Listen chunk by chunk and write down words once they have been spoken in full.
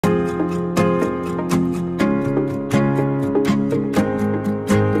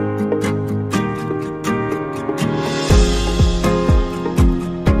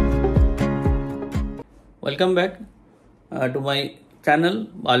Welcome back to my channel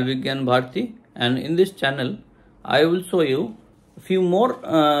Balvigyan Bharti, and in this channel I will show you a few more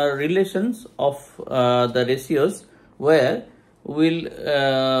relations of the ratios where we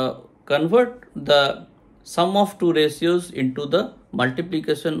will convert the sum of two ratios into the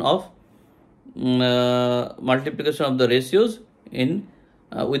multiplication of the ratios in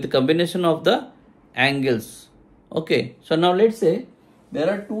with the combination of the angles. Okay, so now let's say there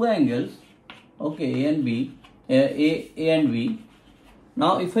are two angles, okay, A and B, A and B.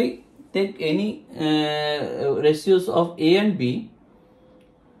 Now if I take any ratios of A and B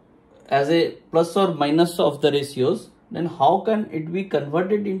as a plus or minus of the ratios, then how can it be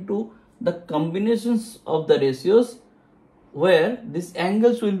converted into the combinations of the ratios where these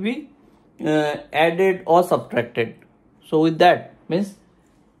angles will be added or subtracted? So with that means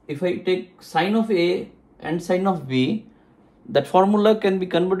if I take sine of A and sine of B, that formula can be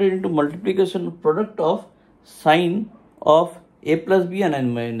converted into multiplication product of sine of A plus B and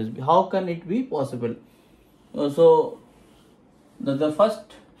n minus B. How can it be possible? So the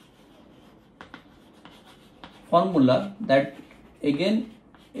first formula, that again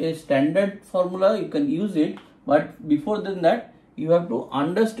a standard formula, you can use it, but before than that you have to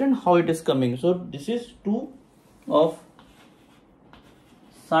understand how it is coming. So this is 2 of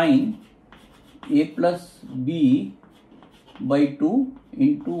sine A plus B by 2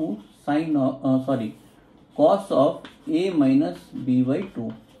 into sine of cos of A minus B by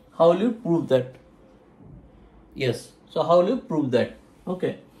 2. How will you prove that? Yes, so how will you prove that?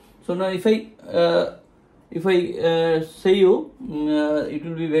 Okay, so now if I say you, it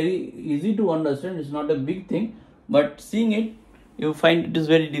will be very easy to understand. It's not a big thing, but seeing it you find it is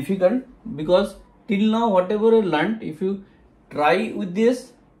very difficult, because till now whatever I learnt, if you try with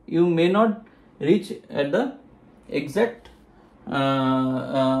this, you may not reach at the exact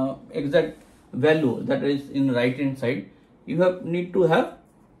value that is in right hand side. You need to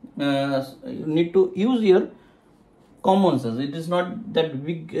use your common sense. It is not that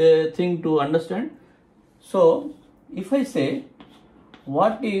big thing to understand. So if I say,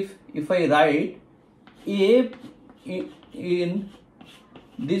 what if I write A in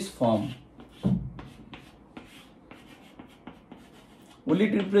this form, will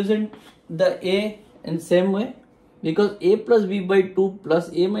it represent the A in same way? Because A plus B by 2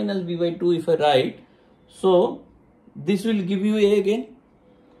 plus A minus B by 2 if I write, so this will give you A again.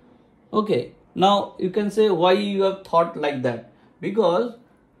 Okay, now you can say why you have thought like that. Because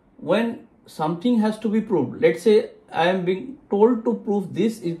when something has to be proved, let's say I am being told to prove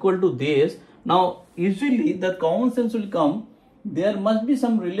this equal to this, now usually the common sense will come, there must be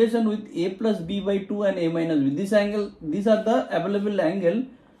some relation with A plus B by 2 and A minus B. This angle, these are the available angle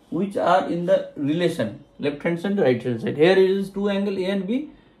which are in the relation, left hand side, right hand side. Here it is two angle A and B,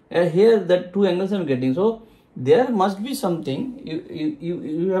 here that two angles I am getting. So there must be something.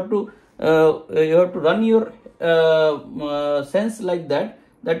 You have to run your sense like that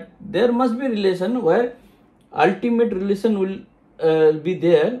there must be relation where ultimate relation will be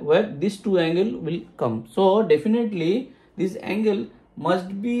there, where these two angle will come. So definitely this angle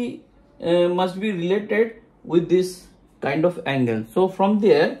must be related with this kind of angle. So from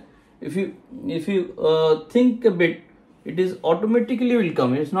there, if you think a bit, it is automatically will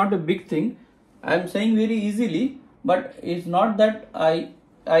come. It's not a big thing. I am saying very easily, but it's not that I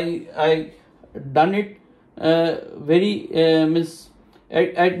done it very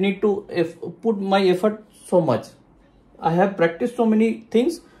I need to put my effort so much. I have practiced so many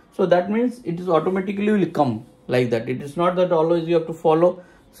things, so that means it is automatically will come like that. It is not that always you have to follow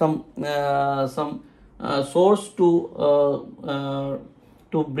some source to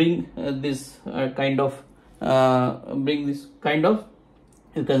bring this kind of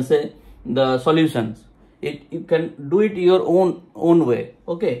you can say the solutions. You can do it your own way.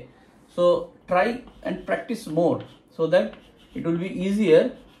 Okay, so try and practice more so that it will be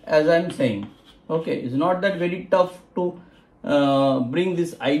easier, as I am saying. Okay, it's not that very tough to bring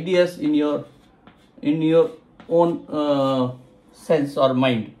these ideas in your own sense or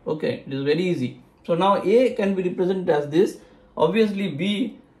mind. Okay, it is very easy. So now A can be represented as this. Obviously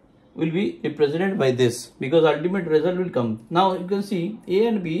B will be represented by this, because ultimate result will come. Now you can see A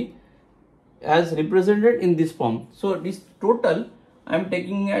and B as represented in this form. So this total I am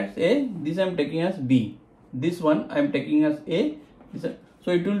taking as A, this I am taking as B, this one I am taking as A, so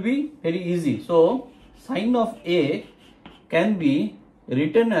it will be very easy. So sine of A can be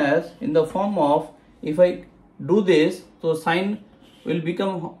written as in the form of, if I do this, so sine will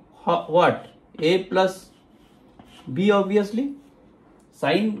become what? A plus B. Obviously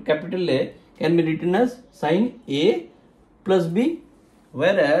sine capital A can be written as sine A plus B,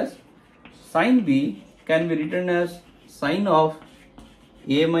 whereas sine B can be written as sine of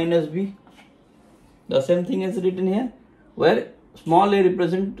a minus b. The same thing is written here, where small a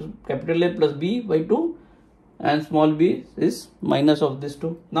represents capital A plus b by 2 and small b is minus of this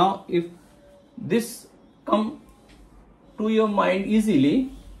 2. Now if this come to your mind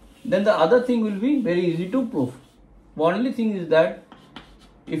easily, then the other thing will be very easy to prove. The only thing is that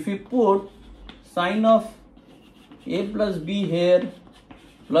if we put sine of a plus b here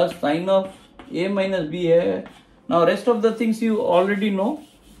plus sine of a minus b here, now rest of the things you already know.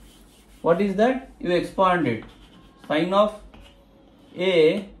 What is that? You expand it. Sine of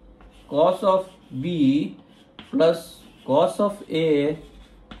a cos of b plus cos of a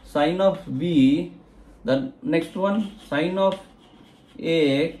sine of b. The next one, sine of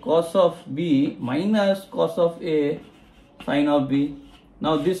a cos of b minus cos of a sine of b.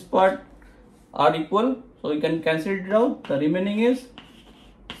 Now this part are equal, so you can cancel it out. The remaining is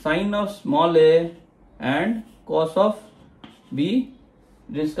sine of small a and cos of b.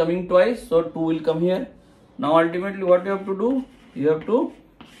 It is coming twice, so 2 will come here. Now ultimately what you have to do? You have to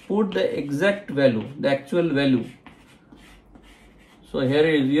put the exact value, the actual value. So here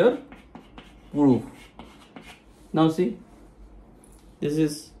is your proof. Now see, this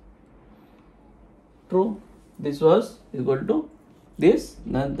is true. This was equal to this,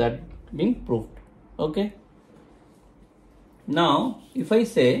 and that being proved. Okay. Now if I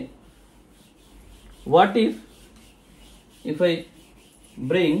say, what if I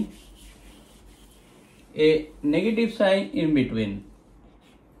bring a negative sign in between,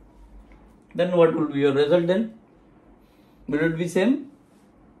 then what will be your result then? Will it be same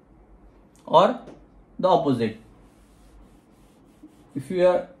or the opposite? If you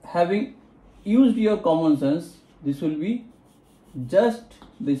are having used your common sense, this will be just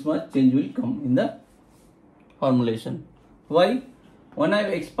this much change will come in the formulation. Why? When I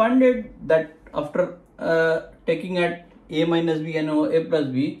have expanded that after taking at a minus b and a plus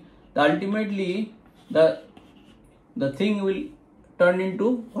b, ultimately the thing will turn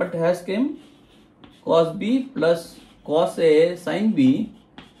into what has came, cos b plus cos a sin b.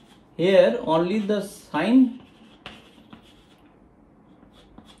 Here only the sign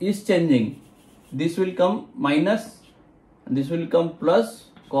is changing. This will come minus, this will come plus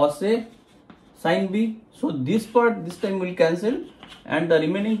cos a sin b. So this part this time will cancel, and the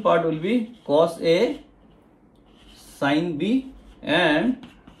remaining part will be cos a sin b, and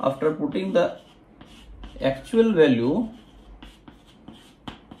after putting the actual value,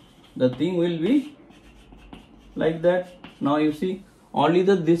 the thing will be like that. Now you see, only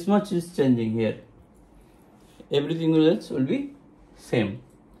this much is changing here. Everything else will be same.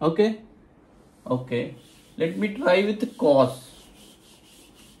 Okay. Okay. Let me try with cos.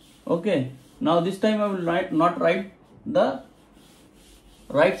 Okay. Now this time I will not write the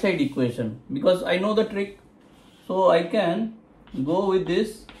right side equation because I know the trick. So I can go with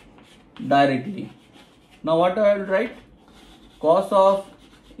this directly. Now what I will write? Cos of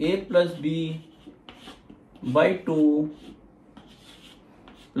a plus b by 2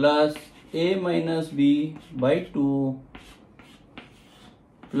 plus a minus b by 2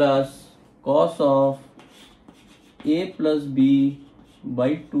 plus cos of a plus b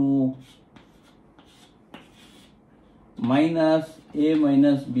by 2 minus a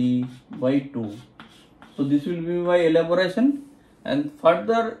minus b by 2. So this will be my elaboration, and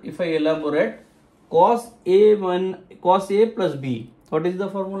further if I elaborate, cos a plus b, what is the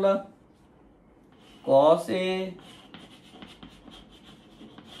formula? Cos a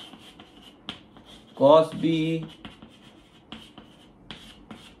cos b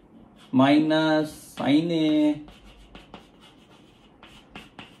minus sin a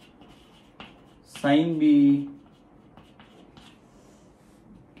sin b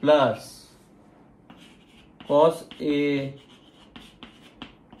plus cos a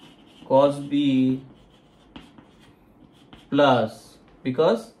cos b plus,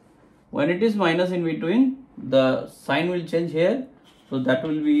 because when it is minus in between, the sign will change here, so that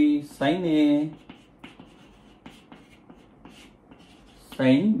will be sin a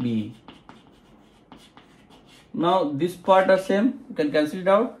sin b. Now this part are same, you can cancel it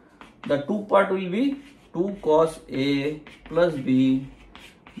out. The two part will be 2 cos a plus b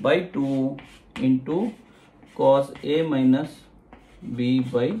by 2 into cos a minus b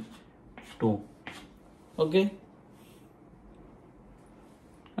by 2. Okay,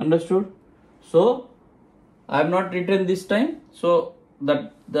 understood? So I have not written this time, so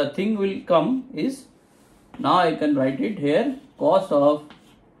that the thing will come is, now I can write it here, cos of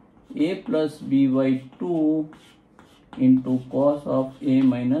a plus b by 2 into cos of a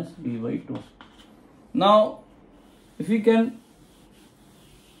minus b by 2. Now if we can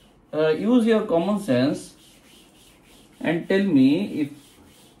use your common sense and tell me if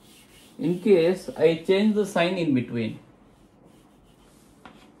in case I change the sign in between.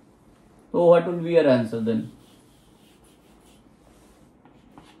 So what will be your answer then?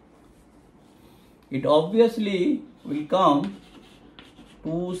 It obviously will come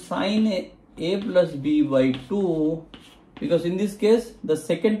to sin a plus b by 2, because in this case the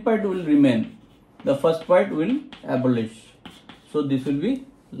second part will remain, the first part will abolish. So this will be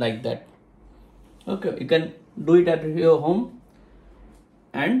like that. Okay, you can do it at your home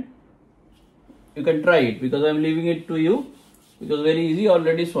and you can try it, because I am leaving it to you, because very easy,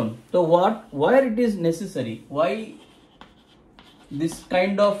 already shown. So why it is necessary, why this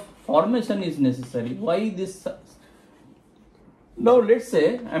kind of formation is necessary, why this? Now let's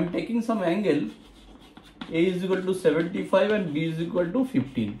say I am taking some angle, A is equal to 75 and B is equal to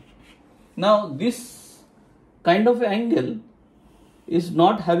 15. Now this kind of angle is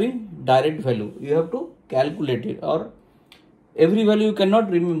not having direct value, you have to calculate it, or every value you cannot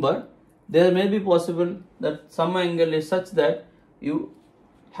remember. There may be possible that some angle is such that you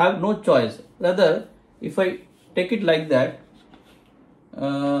have no choice. Rather, if I take it like that,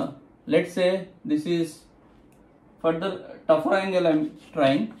 let's say this is further tougher angle I am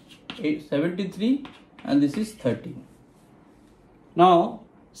trying, 73 and this is 30. Now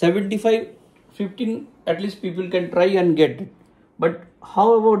 75, 15 at least people can try and get it. But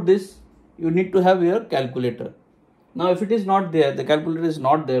how about this? You need to have your calculator. Now if it is not there, the calculator is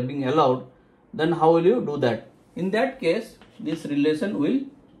not there being allowed, then how will you do that? In that case, this relation will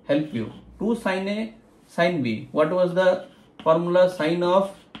help you. 2 sin A sin B. What was the formula? Sin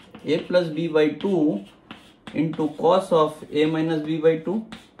of A plus B by 2 into cos of A minus B by 2.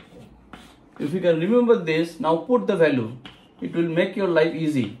 If you can remember this, now put the value. It will make your life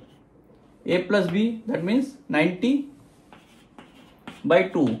easy. A plus B, that means 90 by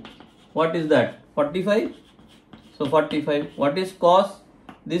 2. What is that? 45. So 45. What is cos?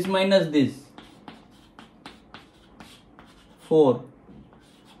 This minus this. 4.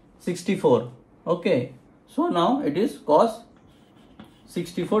 64. Okay. So now it is cos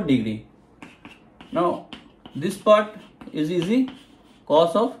 64 degree. Now this part is easy.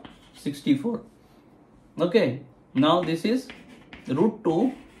 Cos of 64. Okay. Now this is root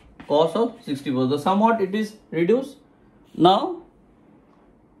 2 cos of 64. So somewhat it is reduced. Now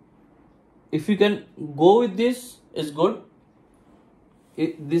if you can go with this, is good.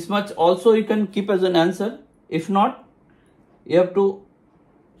 This much also you can keep as an answer. If not, you have to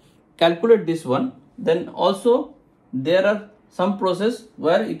calculate this one. Then also there are some process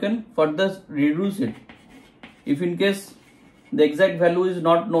where you can further reduce it. If in case the exact value is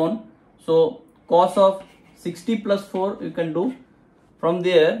not known, so cos of 60 plus 4 you can do. From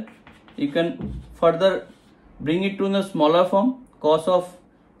there you can further bring it to in a smaller form. Cos of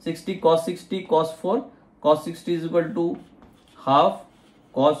 60 cos 60 cos 4. Cos 60 is equal to half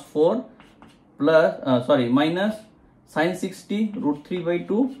cos 4 plus minus sin 60 root 3 by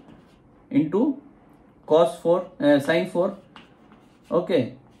 2 into cos 4 sin 4.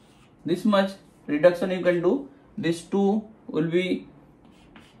 Okay, this much reduction you can do. This 2 will be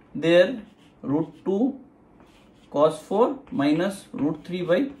there, root 2 cos 4 minus root 3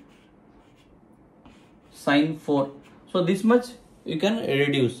 by sin 4. So this much you can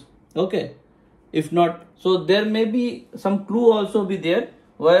reduce. Okay, if not, so there may be some clue also be there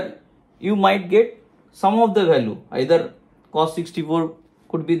where you might get some of the value, either cos 64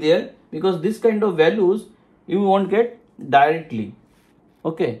 could be there, because this kind of values you won't get directly.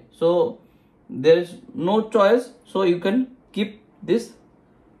 Okay, so there is no choice, so you can keep this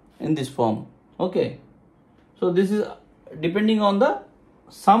in this form. Okay, so this is depending on the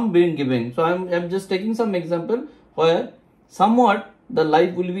sum being given. So I'm just taking some example where somewhat the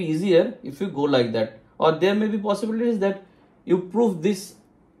life will be easier if you go like that. Or there may be possibilities that you prove this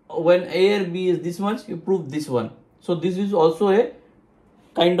when A or B is this much, you prove this one. So this is also a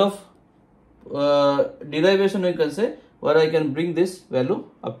kind of derivation you can say, where I can bring this value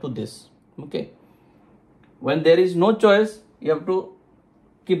up to this. Okay, when there is no choice, you have to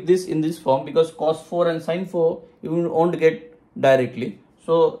keep this in this form, because cos 4 and sin 4 you won't get directly,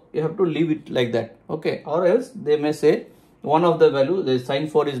 so you have to leave it like that. Okay, or else they may say one of the value, the sin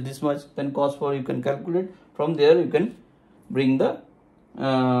 4 is this much, then cos 4 you can calculate. From there you can bring the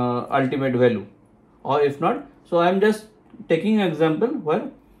ultimate value, or if not, so I am just taking an example where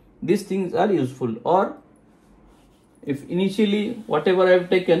these things are useful. Or if initially whatever I have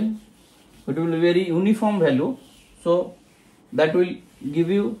taken, it will be very uniform value, so that will give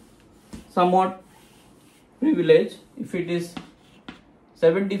you somewhat privilege. If it is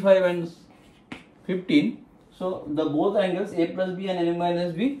 75 and 15, so the both angles A plus B and A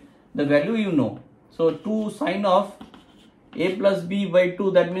minus B the value you know. So 2 sine of a plus b by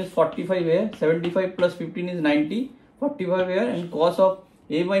 2, that means 45 here, 75 plus 15 is 90, 45 here, and cos of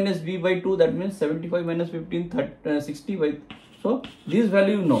a minus b by 2, that means 75 minus 15, 60 by, so this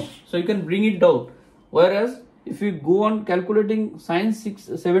value you know, so you can bring it down. Whereas if you go on calculating sine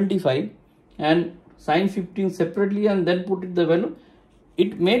 75 and sine 15 separately and then put it the value,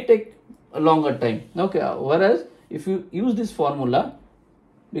 it may take a longer time. Okay, whereas if you use this formula,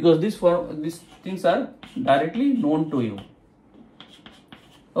 because these things are directly known to you.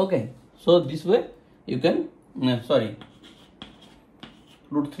 Okay, so this way you can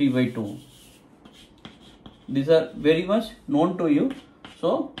root 3 by 2. These are very much known to you.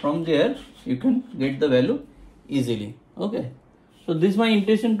 So from there you can get the value easily. Okay, so this is my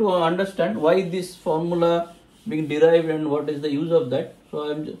intention to understand why this formula being derived and what is the use of that.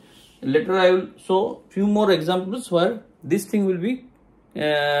 So later I will show few more examples where this thing will be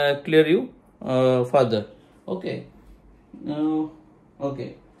clear you further. Okay.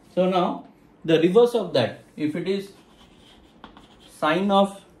 Okay. So now the reverse of that, if it is sine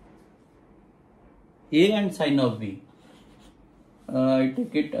of A and sine of B, I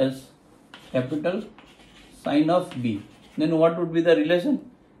take it as capital sine of B, then what would be the relation?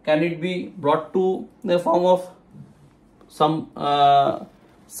 Can it be brought to the form of sum or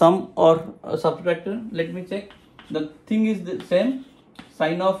subtractor? Let me check. The thing is the same,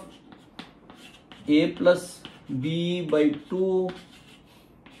 sine of A plus B by 2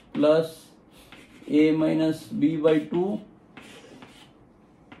 plus A minus B by 2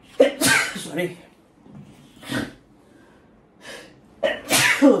 sorry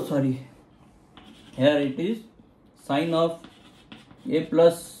sorry, here it is sine of A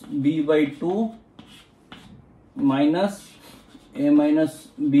plus B by 2 minus A minus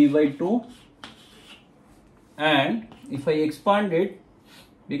B by 2, and if I expand it,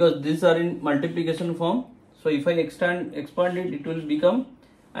 because these are in multiplication form, so if I expand it, it will become,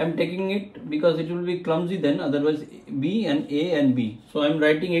 I am taking it because it will be clumsy then, otherwise B and A and B. So I am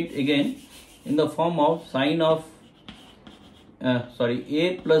writing it again in the form of sine of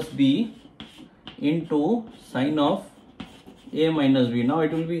A plus B into sine of A minus B. Now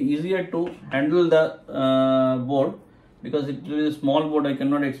it will be easier to handle the board because it is a small board, I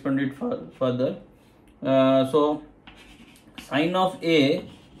cannot expand it further. So sine of A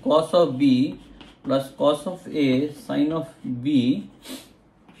cos of B plus cos of A sine of B.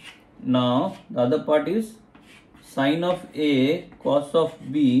 Now the other part is sine of A cos of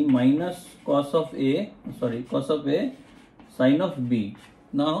B minus cos of A sine of B.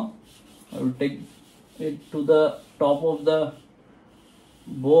 Now I will take it to the top of the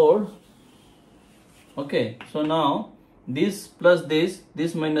board. Okay, so now this plus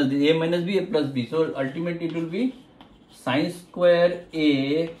this minus the A minus B, A plus B, so ultimately it will be sine square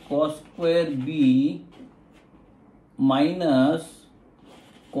A cos square B minus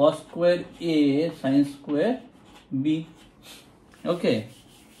cos square A sine square B. Okay,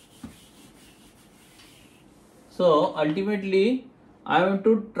 so ultimately I want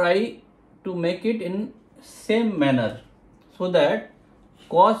to try to make it in same manner, so that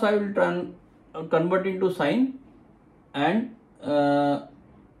cos I will convert into sine, and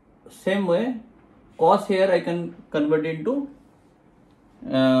same way cos here I can convert into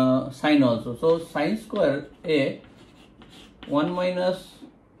sine also. So sine square A 1 minus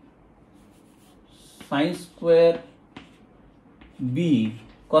sine square B,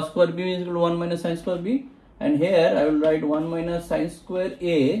 cos square B is equal to 1 minus sine square B, and here I will write 1 minus sine square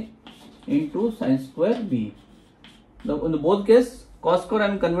A into sine square B. Now in the both case cos square I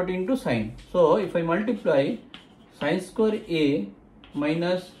am converting into sine. So if I multiply sine square A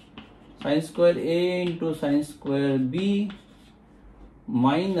minus sine square A into sine square B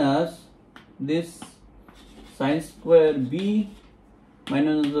minus this sine square B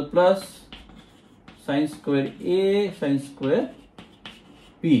minus the plus sine square A sine square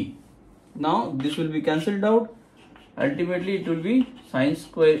B. Now this will be cancelled out. Ultimately it will be sine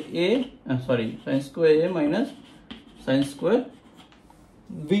square A sine square A minus sine square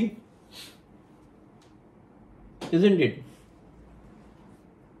B, isn't it?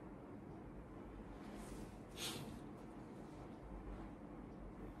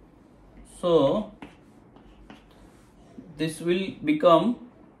 So this will become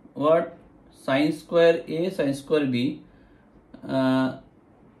what? Sine square A sine square B.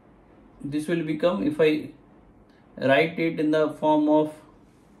 This will become, if I write it in the form of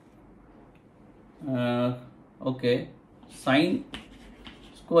sine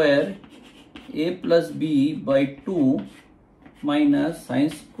square A plus B by 2 minus sine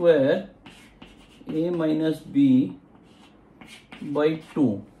square A minus B by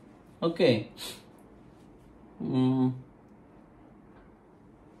 2. Okay.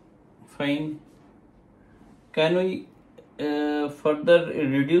 Fine. Can we further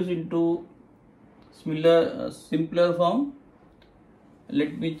reduce into simpler form?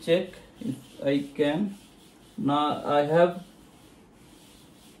 Let me check if I can. Now I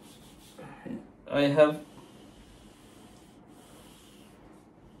have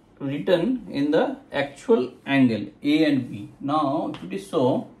written in the actual angle A and B. Now if it is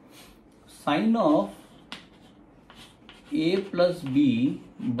so, sine of A plus B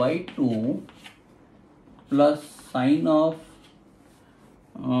by 2 plus sine of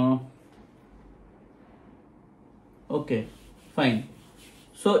okay, fine.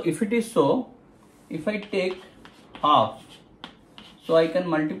 So if it is so, if I take half, so I can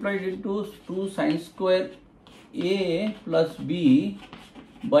multiply it into 2 sine square A plus B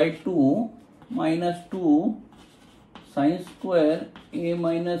by 2 minus 2 sine square A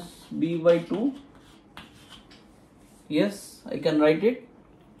minus B by 2. Yes, I can write it.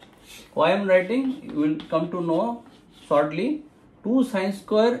 Why I am writing, you will come to know shortly. 2 sine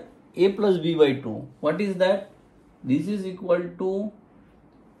square A plus B by 2. What is that? This is equal to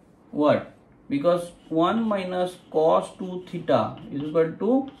what? Because 1 minus cos 2 theta is equal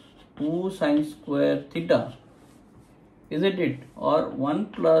to 2 sine square theta. Isn't it? Or 1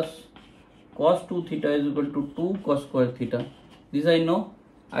 plus cos 2 theta is equal to 2 cos square theta. This I know.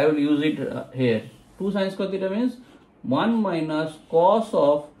 I will use it here. 2 sine square theta means 1 minus cos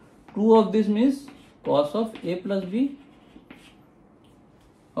of 2 of this means cos of A plus B.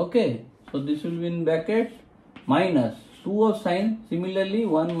 Okay. So this will be in bracket minus 2 of sine. Similarly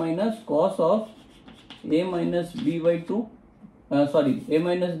 1 minus cos of A minus B by 2. A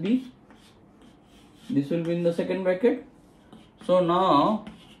minus B. This will be in the second bracket. So now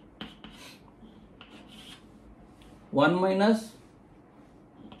 1 minus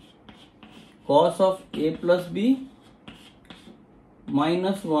cos of A plus B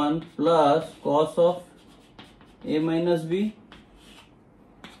minus 1 plus cos of A minus B.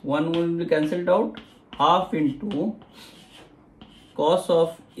 1 will be cancelled out. Half into cos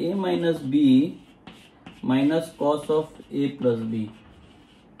of A minus B minus cos of A plus B.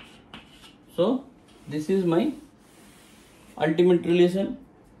 So this is my ultimate relation.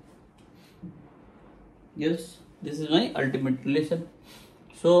 Yes, this is my ultimate relation.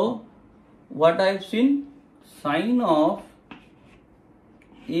 So what I have seen, sine of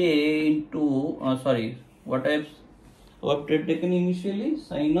A into what I have taken initially,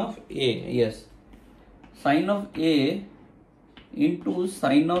 sine of A. Yes, sine of A into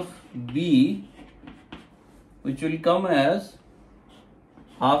sine of B, which will come as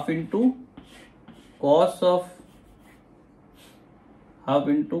half into cos of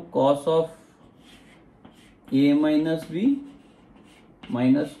A minus B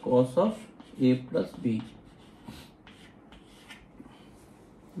minus cos of A plus B.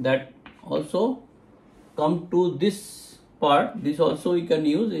 That also come to this part. This also we can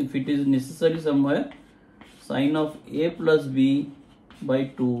use if it is necessary somewhere. Sine of A plus B by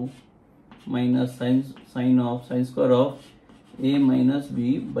 2 minus sine square of A minus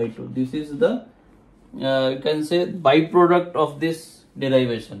B by 2. This is the you can say byproduct of this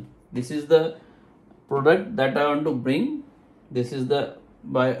derivation. This is the product that I want to bring. This is the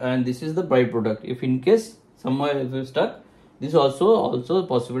this is the byproduct. If in case somewhere if you stuck, this also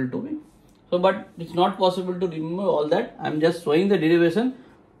possible to be. So, but it's not possible to remember all that. I am just showing the derivation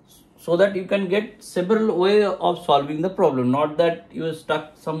so that you can get several way of solving the problem. Not that you are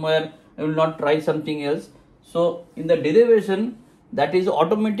stuck somewhere. I will not try something else. So, in the derivation, that is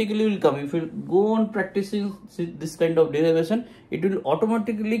automatically will come. If you go on practicing this kind of derivation, it will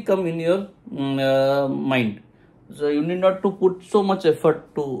automatically come in your mind. So you need not to put so much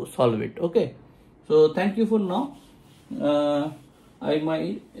effort to solve it. Okay. So thank you for now. I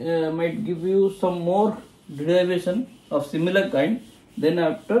might give you some more derivation of similar kind. Then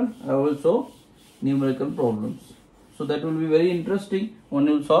after I will show numerical problems. So that will be very interesting when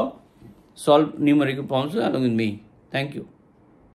you solve numerical problems along with me. Thank you.